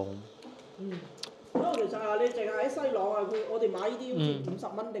牛肉。不過其實啊，你淨係喺西朗啊，我哋買呢啲好似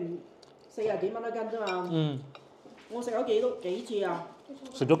50蚊定40幾蚊一斤啫嘛。我食咗幾次啊？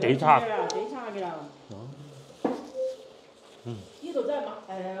食咗幾餐？幾餐㗎啦。呢度真係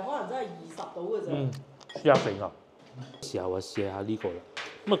可能真係20到嘅啫。試下肥牛。時候試下呢個啦。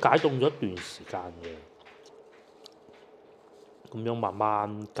解凍咗一段時間嘅。咁樣慢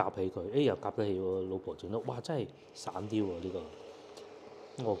慢夾起佢，又夾得起喎！老婆整得，哇！真係散啲喎呢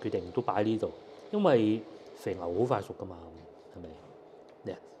個。我決定都擺呢度，因為肥牛好快熟噶嘛，係咪？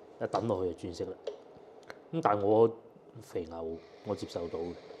一等落去就轉色啦。但係我肥牛我接受到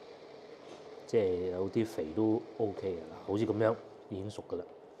嘅，即係有啲肥都 OK 嘅啦，好似咁樣已經熟噶啦。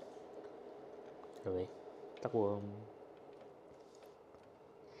係咪得喎？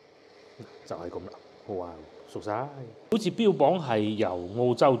就係咁啦。哇，熟晒，好似標榜係由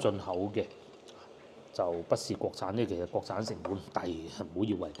澳洲進口嘅，就不是國產呢。其實國產成本低，唔好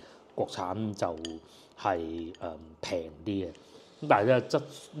以為國產就係平啲嘅。咁但係咧質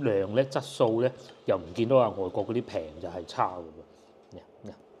量咧質素咧又唔見到話外國嗰啲平就係差嘅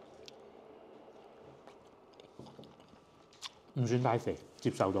喎。唔算太肥，接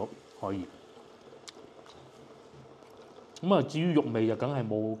受到可以。咁啊，至於肉味就梗係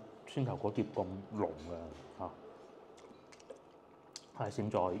冇川頭嗰碟咁濃嘅嚇，係勝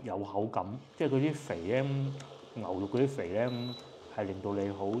在有口感，即係嗰啲肥咧，牛肉嗰啲肥咧係令到你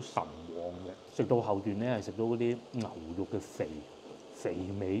好神往嘅。食到後段咧係食到嗰啲牛肉嘅肥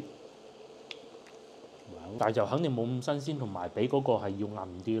味，但係就肯定冇咁新鮮，同埋比嗰個係要韌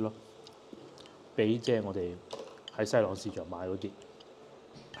啲咯。比即係我哋喺西朗市場買嗰啲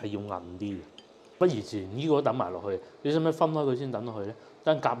係要韌啲嘅。不如前呢個都等埋落去，你使唔使分開佢先等落去咧？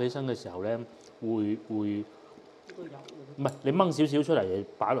等夾起身嘅時候咧，會唔係你掹少少出嚟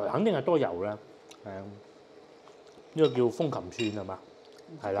擺落去，肯定係多油啦。係啊，呢個叫風琴串係嘛？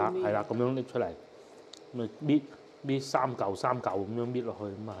係啦，咁樣拎出嚟，咁啊搣三嚿咁樣搣落去，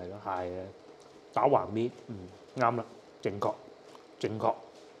咁啊係咯，係啊，打橫搣，啱啦，正確。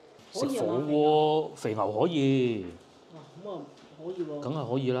食火鍋肥牛可以，咁啊可以喎，梗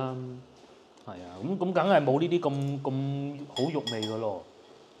係可以啦。係啊，咁梗係冇呢啲咁好肉味嘅咯，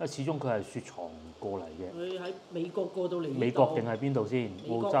因為始終佢係雪藏過嚟嘅。佢喺美國過到嚟呢度。美國定係邊度先？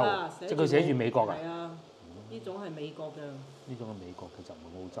澳洲，即係佢寫住美國啊。係啊，呢種係美國嘅。呢種係美國嘅就唔係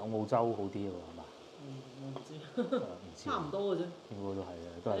澳洲，澳洲好啲喎，係嘛？我唔知，差唔多嘅啫。應該都係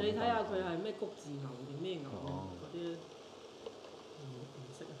嘅，都係。你睇下佢係咩谷字牛定咩牛嗰啲，唔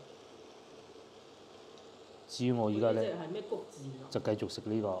識啊。至於我而家咧，係咩谷字牛？就繼續食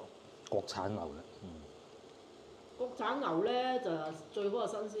呢個國產牛啦。國產牛咧就最好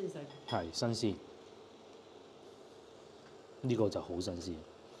係新鮮食。係新鮮，呢個就好新鮮，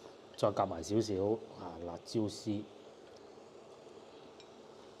再夾埋少少辣椒絲。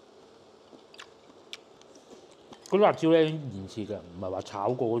嗰啲辣椒咧現切嘅，唔係話炒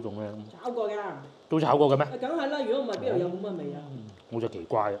過嗰種咧。炒過㗎。都炒過嘅咩？梗係啦，如果唔係邊度有咁嘅味啊？我就奇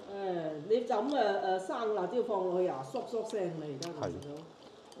怪啊。你就咁生辣椒放落去啊，嗦聲你而家就見到。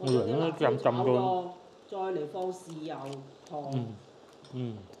我以為咧浸咗，再嚟放豉油、糖。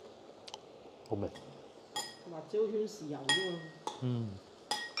好味。辣椒圈豉油啫嘛。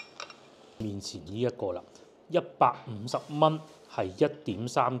面前呢一個啦，150蚊係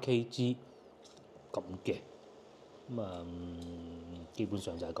1.3 kg 咁嘅，基本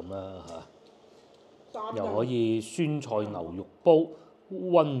上就係咁啦嚇。又可以酸菜牛肉煲、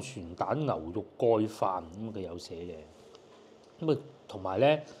溫泉蛋牛肉蓋飯咁嘅有寫嘅。咁啊，同埋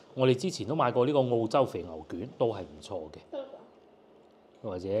咧，我哋之前都買過呢個澳洲肥牛卷，都係唔錯嘅。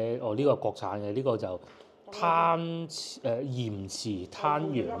或者呢個國產嘅呢個就鹽池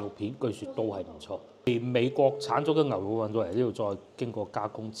灘羊肉片，據說都係唔錯。美國產咗嘅牛肉運到嚟呢度，再經過加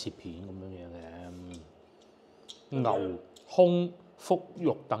工切片咁樣嘅。牛胸腹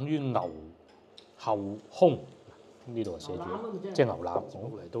肉等於牛後胸，呢度寫住，即係牛腩。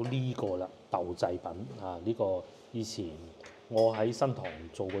嚟到呢個啦，豆製品呢個以前我喺新塘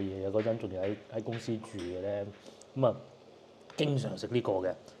做過嘢嗰陣，仲要喺公司住嘅咧，經常食呢個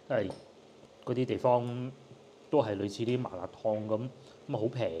嘅，因為嗰啲地方都係類似啲麻辣燙咁好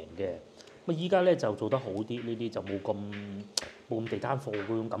平嘅。依家咧就做得好啲，呢啲就冇咁地攤貨嗰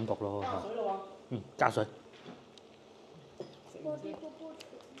種感覺咯。加水咯喎。加水。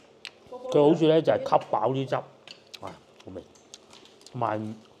佢好處咧就係吸飽啲汁，好味。同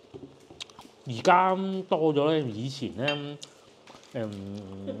埋而家多咗咧，以前咧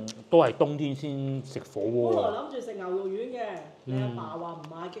都係冬天先食火鍋。本來諗住食牛肉丸嘅，你阿爸話唔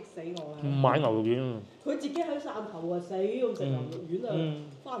買，激死我啦！唔買牛肉丸。佢自己喺汕頭啊，死咁食牛肉丸啊，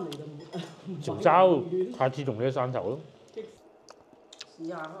翻嚟就唔潮州，下次同你喺汕頭咯。試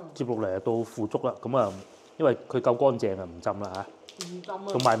下啦。接落嚟到腐竹啦，因為佢夠乾淨啊，唔浸啦嚇。唔浸啊！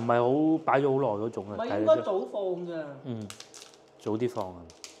同埋唔係好擺咗好耐嗰種啊。唔係應該早放㗎。早啲放啊。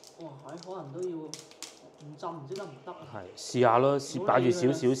哇！可能都要唔浸，唔知得唔得啊？係試下咯，擺住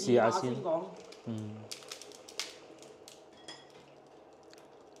少少試下先。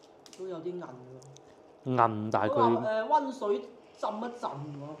都有啲韌喎。韌，但係佢溫水浸一浸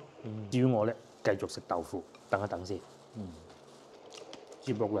喎。至於我咧，繼續食豆腐，等一等先。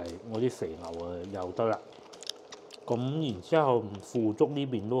接落嚟我啲肥牛又得啦。咁然之後腐竹呢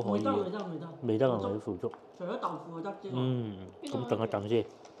邊都可以。未得啊！我啲腐竹。除咗豆腐就得啫。咁等一等先。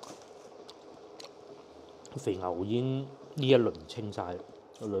肥牛已經呢一輪清晒，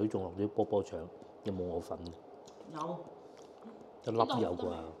個女仲落啲波波腸，有冇我份嘅？有一粒有啩。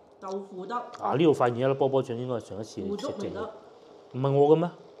豆腐得。啊！呢度發現一粒波波醬應該係上一次食剩嘅，唔係我嘅咩？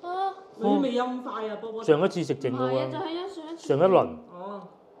啊！你未有咁快啊，波波醬。上一次食剩嘅就喎。係上一輪。哦。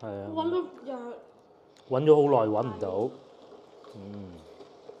係啊。揾咗又揾咗好耐揾唔到。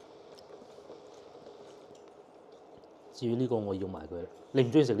至於呢個我要埋佢啦。你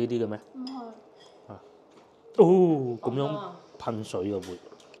唔中意食呢啲嘅咩？唔係。啊。哦，咁樣噴水嘅會。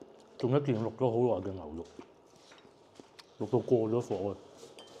仲一件淥咗好耐嘅牛肉，淥到過咗火啊！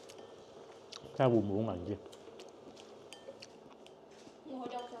睇下會唔會好韌先。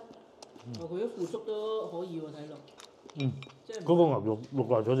佢啲腐竹都可以喎，睇落。嗰個牛肉淥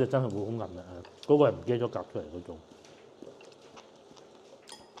耐咗就真係會好韌啦，嗰個係唔記得咗夾出嚟嗰種。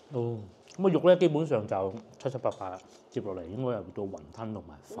咁啊肉咧基本上就七七八八，接落嚟應該又到雲吞同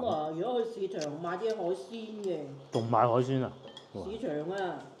埋粉。咁啊，如果去市場買啲海鮮嘅。仲買海鮮啊？市場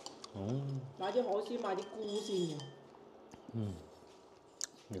啊。買啲海鮮，買啲菇先嘅。呢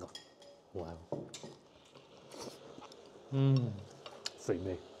個好肥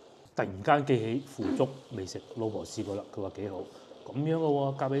味。突然間記起腐竹未食，老婆試過啦，佢話幾好。咁樣嘅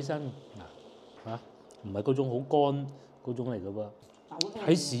喎，夾起身唔係嗰種好乾嗰種嚟嘅噃。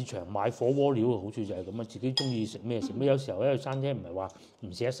喺市場買火鍋料嘅好處就係咁啊，自己中意食咩食咩。有時候咧去餐廳唔係話唔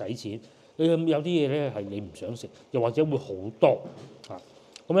捨得使錢，有啲嘢咧係你唔想食，又或者會好多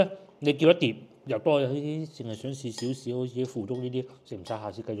咁咧你叫一碟又多，有啲淨係想試少少，好似啲腐竹呢啲食唔晒，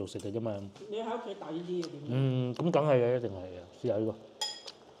下次繼續食嘅啫嘛。你喺屋企抵啲嘅點？咁梗係嘅，一定係嘅。試下呢個。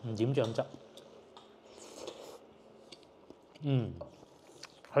唔點醬汁，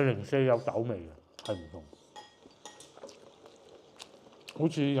係零舍有豆味嘅，係唔同，好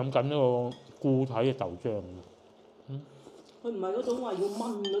似飲緊一個固體嘅豆漿咁。佢唔係嗰種話要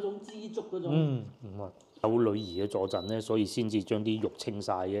炆嗰種枝竹嗰種。唔係有女兒嘅助陣咧，所以先至將啲肉清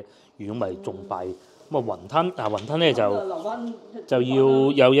晒嘅，如果唔係仲弊。咁雲吞咧就要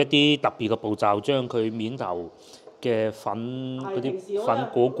有一啲特別嘅步驟，將佢面頭嘅粉嗰啲粉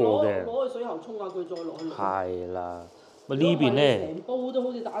裹過嘅，攞去水喉沖下佢再落去。係啦，呢邊咧成煲都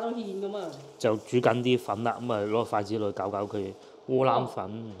好似打咗芡咁啊！就煮緊啲粉啦，咁啊攞筷子落去攪攪佢，窩腩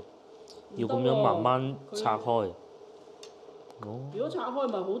粉要咁樣慢慢拆開。如果拆開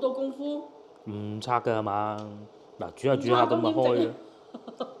咪好多功夫？唔拆㗎係嘛？嗱，煮下煮下咁咪開咯，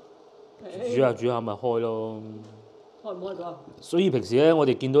煮下咪開咯。開唔開到啊？所以平時咧，我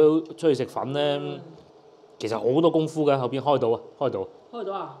哋見到出去食粉咧。其實好多功夫嘅，後邊開到啊，開到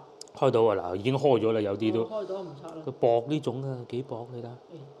啊，嗱已經開咗啦，有啲都開到唔拆啦。佢薄呢種啊，幾薄你睇。唔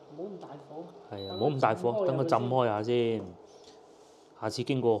好咁大火。係啊，唔好咁大火，等佢浸開下先。下次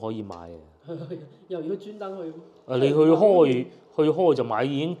經過可以買嘅。又要專登去。你去開就買，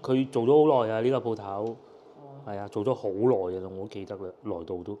已經佢做咗好耐啊！呢個鋪頭。係啊，做咗好耐嘅啦，我記得啦，來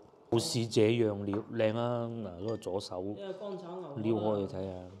到都。好似這樣料靚啊！嗱，嗰個左手。因為乾炒牛。撩開去睇下。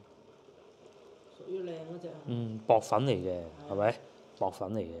屬於靚嗰隻。薄粉嚟嘅，係咪？薄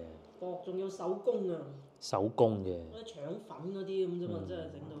粉嚟嘅。薄仲要手工啊！手工嘅。嗰啲腸粉嗰啲咁啫嘛，真係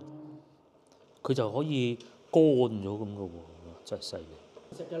整到。佢就可以乾咗咁嘅喎，真係犀利。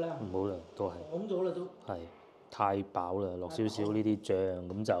食㗎啦。唔好啦，都係。講咗啦都。係，太飽啦，落少少呢啲醬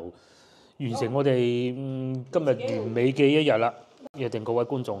咁就完成我哋今日完美嘅一日啦。約定各位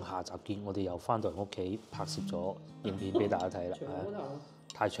觀眾下集見，我哋又翻到屋企拍攝咗影片俾大家睇啦。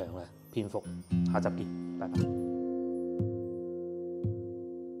太長啦，篇幅，下集見，拜拜。